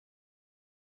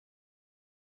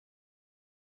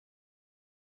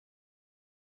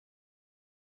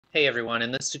Hey everyone,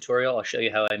 in this tutorial I'll show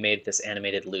you how I made this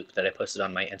animated loop that I posted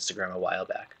on my Instagram a while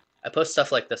back. I post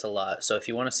stuff like this a lot, so if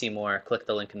you want to see more, click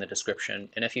the link in the description,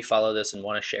 and if you follow this and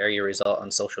want to share your result on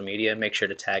social media, make sure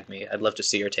to tag me. I'd love to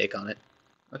see your take on it.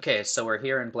 Okay, so we're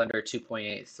here in Blender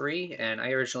 2.83, and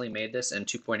I originally made this in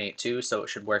 2.82, so it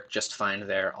should work just fine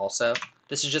there also.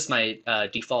 This is just my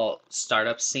default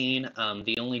startup scene.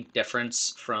 The only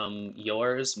difference from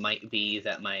yours might be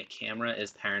that my camera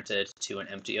is parented to an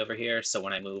empty over here, so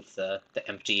when I move the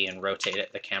empty and rotate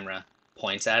it, the camera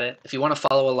points at it. If you want to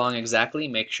follow along exactly,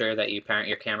 make sure that you parent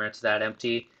your camera to that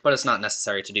empty, but it's not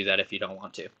necessary to do that if you don't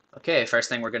want to. Okay, first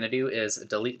thing we're going to do is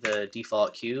delete the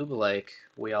default cube like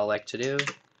we all like to do.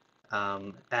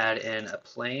 Add in a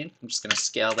plane. I'm just going to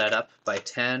scale that up by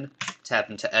 10, tap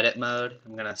into edit mode.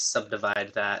 I'm going to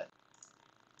subdivide that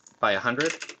by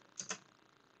 100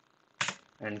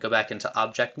 and go back into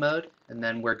object mode, and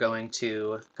then we're going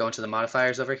to go into the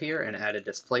modifiers over here and add a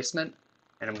displacement.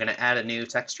 And I'm going to add a new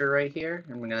texture right here,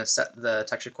 and we're going to set the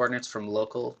texture coordinates from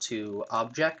local to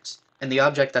object. And the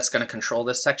object that's going to control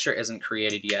this texture isn't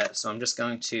created yet, so I'm just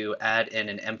going to add in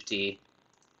an empty,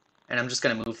 and I'm just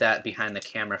going to move that behind the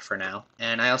camera for now.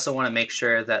 And I also want to make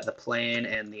sure that the plane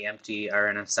and the empty are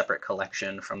in a separate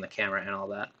collection from the camera and all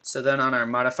that. So then on our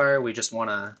modifier, we just want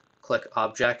to click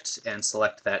object and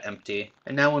select that empty.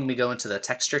 And now when we go into the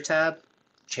texture tab,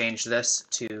 change this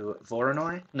to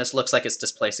Voronoi. And this looks like it's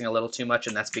displacing a little too much,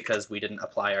 and that's because we didn't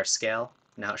apply our scale.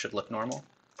 Now it should look normal.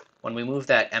 When we move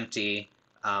that empty,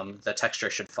 the texture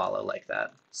should follow like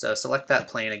that. So select that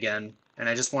plane again, and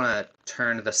I just want to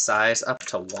turn the size up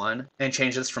to 1 and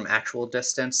change this from actual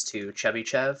distance to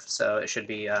Chebyshev, so it should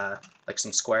be like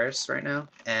some squares right now.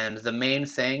 And the main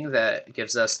thing that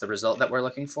gives us the result that we're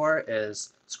looking for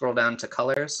is scroll down to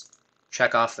colors,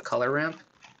 check off the color ramp,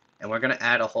 and we're going to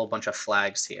add a whole bunch of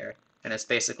flags here. And it's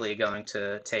basically going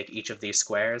to take each of these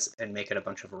squares and make it a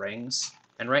bunch of rings.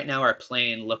 And right now our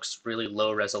plane looks really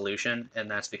low resolution, and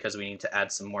that's because we need to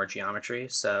add some more geometry.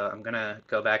 So I'm going to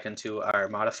go back into our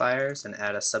modifiers and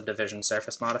add a subdivision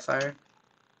surface modifier,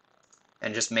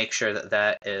 and just make sure that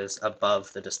that is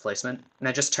above the displacement. And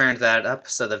I just turned that up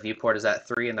so the viewport is at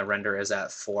 3 and the render is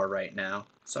at 4 right now.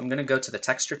 So I'm going to go to the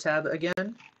texture tab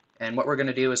again, and what we're going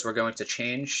to do is we're going to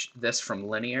change this from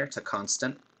linear to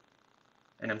constant.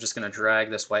 And I'm just going to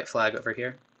drag this white flag over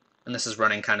here. And this is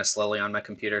running kind of slowly on my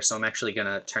computer, so I'm actually going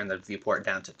to turn the viewport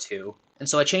down to 2. And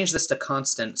so I changed this to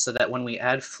constant so that when we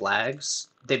add flags,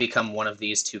 they become one of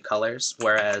these two colors,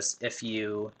 whereas if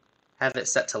you have it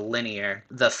set to linear,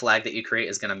 the flag that you create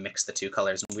is going to mix the two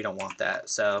colors, and we don't want that.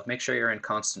 So make sure you're in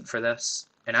constant for this.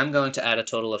 And I'm going to add a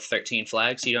total of 13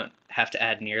 flags. You don't have to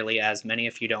add nearly as many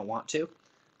if you don't want to,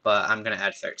 but I'm going to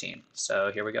add 13. So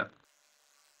here we go.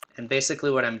 And basically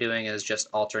what I'm doing is just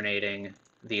alternating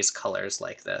these colors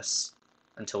like this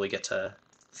until we get to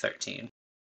 13.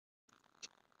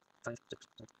 And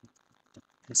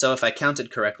so if I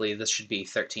counted correctly, this should be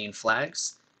 13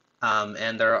 flags.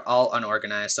 And they're all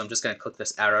unorganized, so I'm just going to click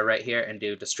this arrow right here and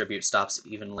do distribute stops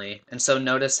evenly. And so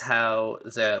notice how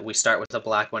we start with a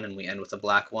black one and we end with a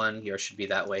black one. Yours should be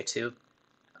that way too.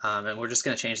 And we're just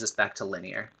going to change this back to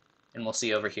linear. And we'll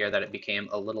see over here that it became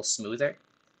a little smoother.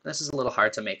 This is a little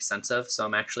hard to make sense of, so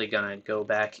I'm actually going to go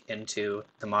back into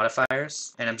the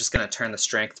modifiers, and I'm just going to turn the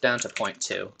strength down to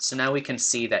 0.2. So now we can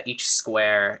see that each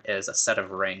square is a set of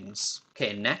rings.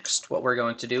 Okay, next what we're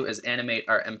going to do is animate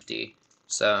our empty.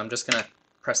 So I'm just going to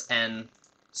press N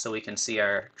so we can see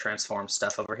our transform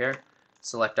stuff over here.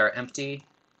 Select our empty,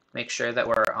 make sure that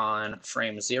we're on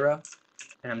frame 0,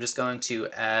 and I'm just going to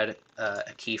add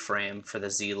a keyframe for the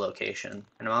Z location.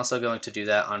 And I'm also going to do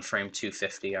that on frame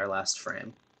 250, our last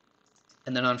frame.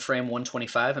 And then on frame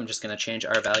 125, I'm just going to change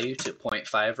our value to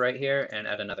 0.5 right here and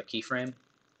add another keyframe.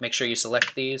 Make sure you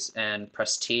select these and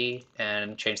press T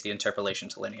and change the interpolation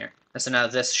to linear. And so now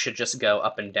this should just go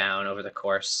up and down over the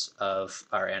course of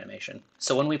our animation.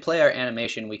 So when we play our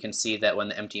animation, we can see that when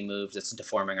the empty moves, it's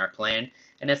deforming our plane.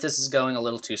 And if this is going a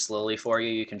little too slowly for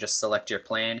you, you can just select your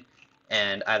plane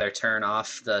and either turn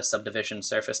off the subdivision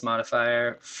surface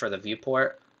modifier for the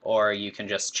viewport, or you can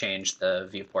just change the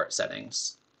viewport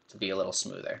settings to be a little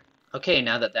smoother. Okay,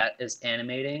 now that that is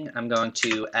animating, I'm going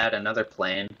to add another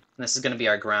plane. And this is going to be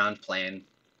our ground plane,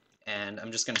 and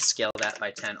I'm just going to scale that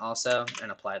by 10 also,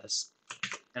 and apply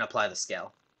the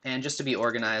scale. And just to be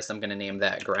organized, I'm going to name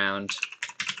that ground.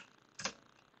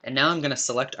 And now I'm going to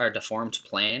select our deformed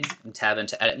plane and tab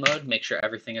into edit mode, make sure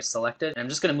everything is selected. And I'm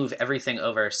just going to move everything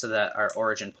over so that our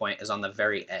origin point is on the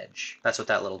very edge. That's what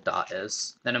that little dot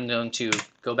is. Then I'm going to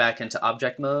go back into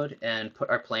object mode and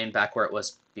put our plane back where it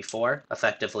was before,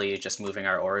 effectively just moving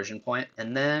our origin point.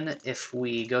 And then if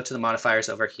we go to the modifiers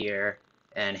over here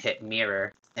and hit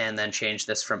mirror, and then change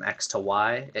this from X to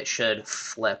Y, it should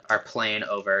flip our plane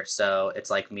over so it's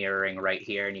like mirroring right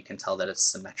here, and you can tell that it's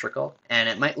symmetrical. And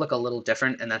it might look a little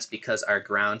different, and that's because our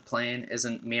ground plane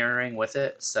isn't mirroring with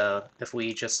it. So if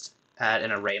we just add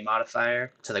an array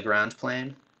modifier to the ground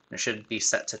plane, it should be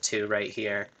set to 2 right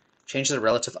here. Change the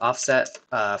relative offset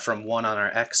from 1 on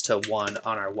our X to 1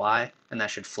 on our Y, and that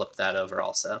should flip that over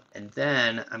also. And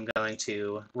then I'm going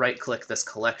to right-click this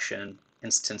collection,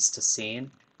 instance to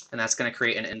scene, and that's going to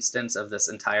create an instance of this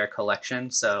entire collection,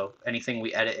 so anything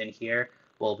we edit in here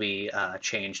will be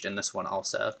changed in this one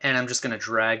also. And I'm just going to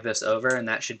drag this over, and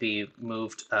that should be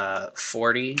moved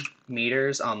 40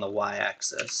 meters on the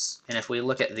y-axis. And if we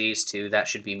look at these two, that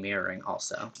should be mirroring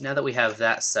also. Now that we have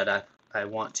that set up, I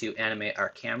want to animate our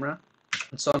camera.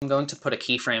 And so I'm going to put a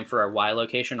keyframe for our Y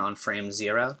location on frame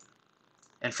 0.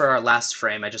 And for our last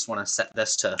frame, I just want to set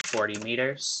this to 40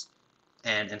 meters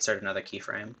and insert another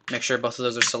keyframe. Make sure both of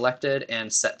those are selected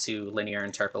and set to linear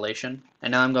interpolation.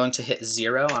 And now I'm going to hit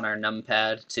 0 on our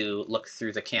numpad to look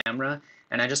through the camera.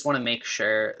 And I just want to make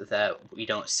sure that we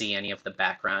don't see any of the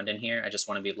background in here. I just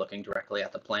want to be looking directly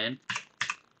at the plane.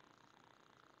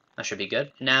 That should be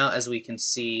good. Now, as we can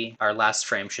see, our last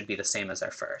frame should be the same as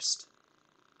our first.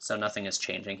 So nothing is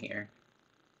changing here.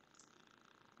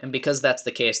 And because that's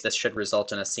the case, this should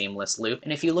result in a seamless loop.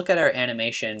 And if you look at our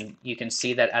animation, you can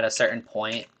see that at a certain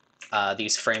point,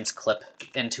 these frames clip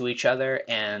into each other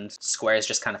and squares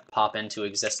just kind of pop into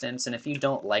existence. And if you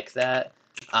don't like that,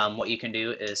 what you can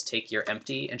do is take your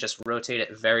empty and just rotate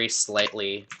it very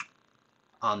slightly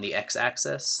on the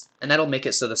x-axis, and that'll make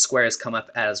it so the squares come up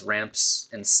as ramps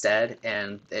instead,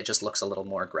 and it just looks a little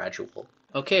more gradual.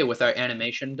 Okay, with our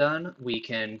animation done, we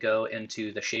can go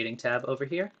into the shading tab over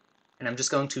here, and I'm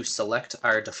just going to select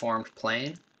our deformed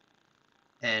plane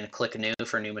and click new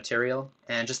for new material,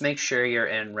 and just make sure you're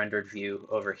in rendered view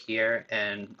over here,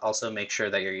 and also make sure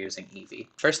that you're using Eevee.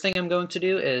 First thing I'm going to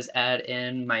do is add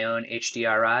in my own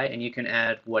HDRI, and you can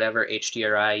add whatever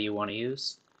HDRI you want to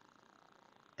use.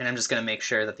 And I'm just going to make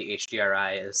sure that the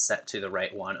HDRI is set to the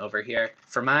right one over here.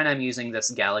 For mine, I'm using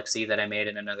this Galaxy that I made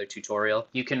in another tutorial.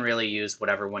 You can really use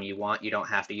whatever one you want. You don't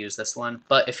have to use this one.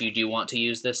 But if you do want to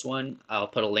use this one, I'll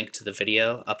put a link to the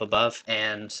video up above.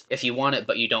 And if you want it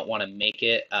but you don't want to make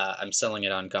it, I'm selling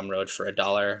it on Gumroad for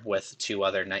 $1 with 2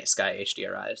 other Night Sky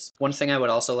HDRIs. One thing I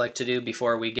would also like to do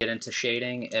before we get into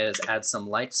shading is add some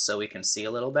lights so we can see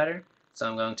a little better. So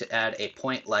I'm going to add a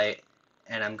point light,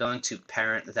 and I'm going to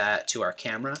parent that to our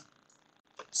camera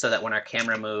so that when our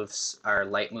camera moves, our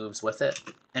light moves with it.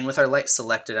 And with our light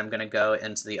selected, I'm going to go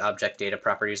into the object data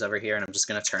properties over here, and I'm just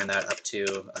going to turn that up to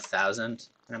 1000.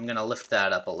 And I'm going to lift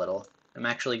that up a little. I'm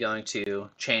actually going to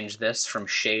change this from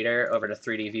shader over to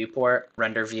 3D viewport,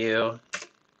 render view,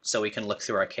 so we can look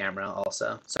through our camera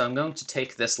also. So I'm going to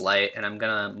take this light and I'm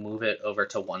going to move it over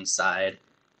to one side.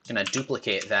 I'm going to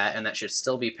duplicate that, and that should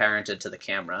still be parented to the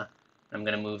camera. I'm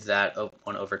going to move that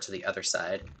one over to the other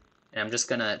side. And I'm just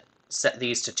going to set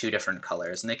these to 2 different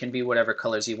colors. And they can be whatever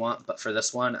colors you want, but for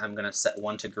this one, I'm going to set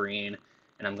one to green,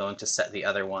 and I'm going to set the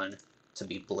other one to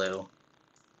be blue.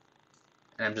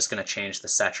 And I'm just going to change the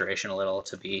saturation a little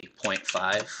to be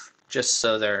 0.5, just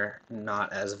so they're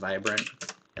not as vibrant.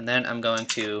 And then I'm going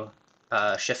to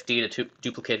Shift D to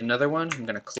duplicate another one. I'm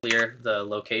going to clear the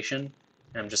location,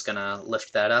 and I'm just going to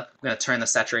lift that up. I'm going to turn the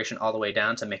saturation all the way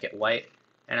down to make it white.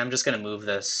 And I'm just going to move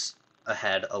this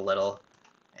ahead a little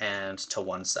and to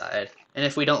one side. And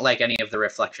if we don't like any of the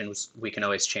reflections, we can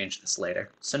always change this later.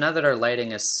 So now that our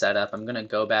lighting is set up, I'm going to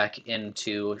go back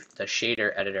into the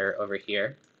shader editor over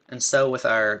here. And so with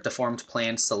our deformed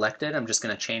plane selected, I'm just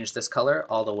going to change this color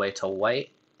all the way to white.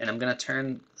 And I'm going to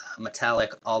turn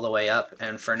metallic all the way up.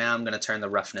 And for now, I'm going to turn the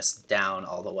roughness down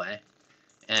all the way.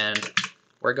 And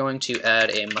we're going to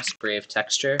add a Musgrave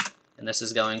texture. And this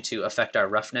is going to affect our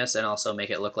roughness and also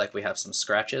make it look like we have some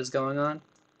scratches going on.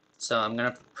 So I'm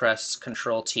going to press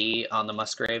Ctrl-T on the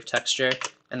Musgrave texture,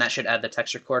 and that should add the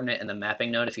texture coordinate in the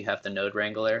mapping node if you have the Node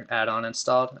Wrangler add-on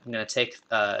installed. I'm going to take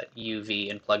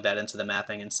UV and plug that into the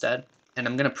mapping instead. And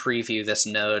I'm going to preview this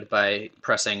node by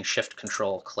pressing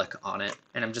Shift-Control-Click on it.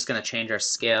 And I'm just going to change our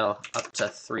scale up to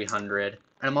 300. And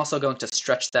I'm also going to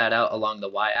stretch that out along the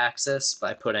y-axis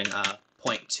by putting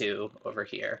 0.2 over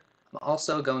here. I'm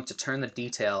also going to turn the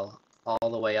detail all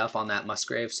the way up on that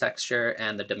Musgrave texture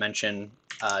and the dimension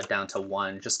down to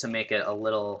 1 just to make it a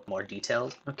little more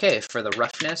detailed. Okay, for the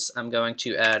roughness, I'm going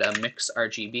to add a mix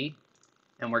RGB,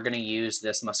 and we're going to use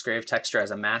this Musgrave texture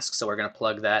as a mask, so we're going to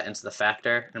plug that into the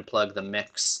factor and plug the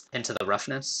mix into the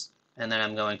roughness. And then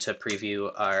I'm going to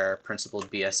preview our principled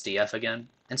BSDF again.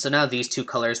 And so now these 2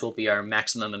 colors will be our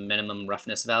maximum and minimum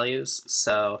roughness values.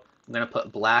 So I'm going to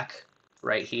put black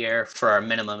right here for our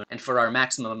minimum. And for our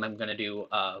maximum, I'm going to do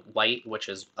white, which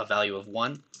is a value of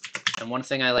 1. And one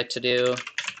thing I like to do,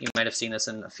 you might have seen this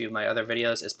in a few of my other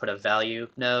videos, is put a value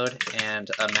node and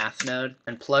a math node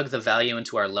and plug the value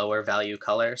into our lower value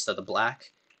color, so the black,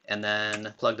 and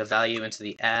then plug the value into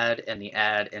the add and the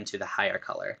add into the higher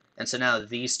color. And so now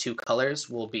these two colors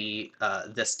will be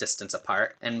this distance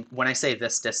apart. And when I say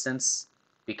this distance,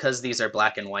 because these are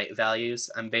black and white values,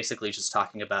 I'm basically just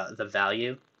talking about the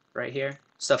value right here.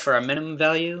 So for our minimum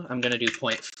value, I'm going to do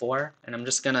 0.4, and I'm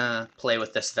just going to play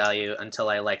with this value until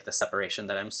I like the separation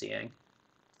that I'm seeing.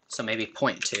 So maybe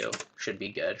 0.2 should be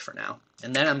good for now.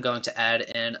 And then I'm going to add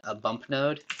in a bump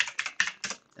node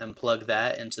and plug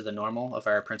that into the normal of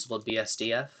our principled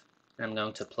BSDF. And I'm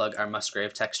going to plug our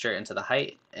Musgrave texture into the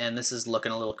height. And this is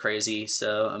looking a little crazy,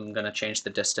 so I'm going to change the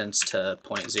distance to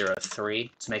 0.03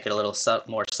 to make it a little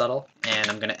more subtle. And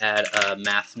I'm going to add a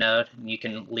math node. You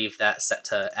can leave that set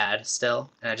to add still.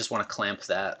 And I just want to clamp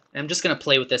that. And I'm just going to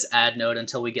play with this add node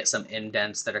until we get some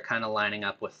indents that are kind of lining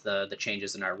up with the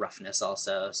changes in our roughness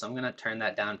also. So I'm going to turn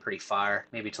that down pretty far,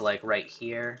 maybe to like right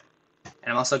here.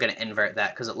 And I'm also going to invert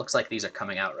that because it looks like these are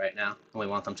coming out right now, and we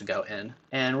want them to go in.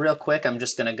 And real quick, I'm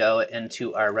just going to go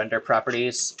into our render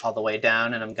properties all the way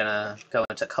down, and I'm going to go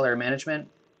into color management.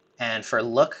 And for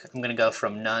look, I'm going to go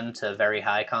from none to very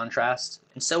high contrast.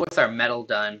 And so with our metal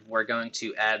done, we're going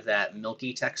to add that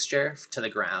Milky texture to the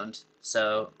ground.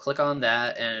 So click on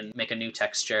that and make a new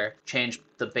texture. Change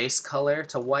the base color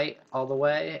to white all the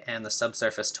way and the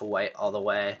subsurface to white all the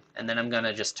way. And then I'm going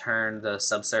to just turn the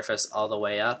subsurface all the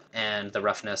way up and the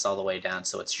roughness all the way down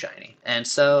so it's shiny. And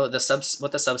so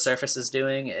what the subsurface is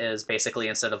doing is basically,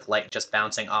 instead of light just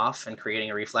bouncing off and creating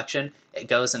a reflection, it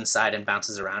goes inside and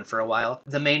bounces around for a while.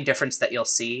 The main difference that you'll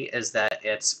see is that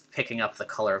it's picking up the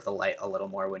color of the light a little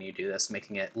more when you do this,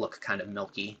 making it look kind of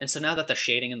milky. And so now that the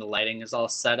shading and the lighting is all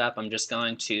set up, I'm just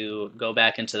going to go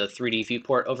back into the 3D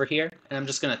viewport over here, and I'm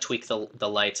just going to tweak the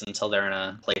lights until they're in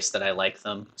a place that I like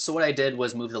them. So what I did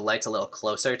was move the lights a little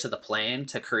closer to the plane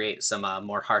to create some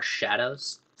more harsh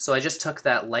shadows. So I just took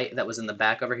that light that was in the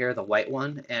back over here, the white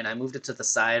one, and I moved it to the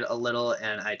side a little,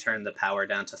 and I turned the power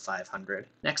down to 500.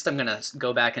 Next, I'm going to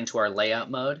go back into our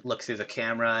layout mode, look through the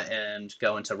camera, and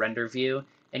go into render view.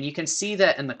 And you can see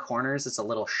that in the corners it's a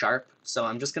little sharp, so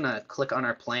I'm just going to click on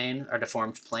our plane, our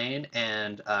deformed plane,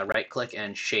 and right-click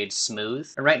and shade smooth.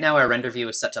 And right now our render view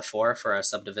is set to 4 for our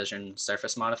subdivision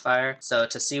surface modifier. So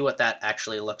to see what that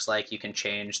actually looks like, you can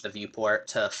change the viewport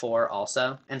to 4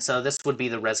 also. And so this would be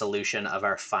the resolution of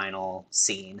our final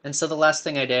scene. And so the last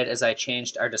thing I did is I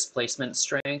changed our displacement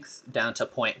strength down to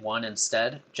 0.1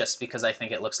 instead, just because I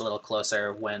think it looks a little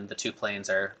closer when the two planes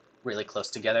are really close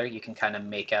together. You can kind of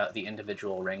make out the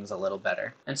individual rings a little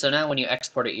better. And so now when you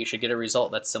export it, you should get a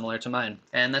result that's similar to mine.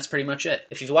 And that's pretty much it.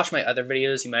 If you've watched my other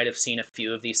videos, you might have seen a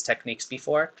few of these techniques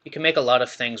before. You can make a lot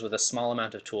of things with a small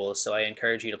amount of tools, so I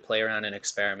encourage you to play around and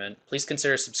experiment. Please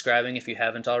consider subscribing if you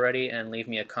haven't already, and leave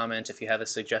me a comment if you have a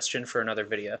suggestion for another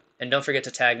video. And don't forget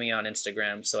to tag me on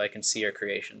Instagram so I can see your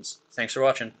creations. Thanks for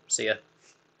watching. See ya.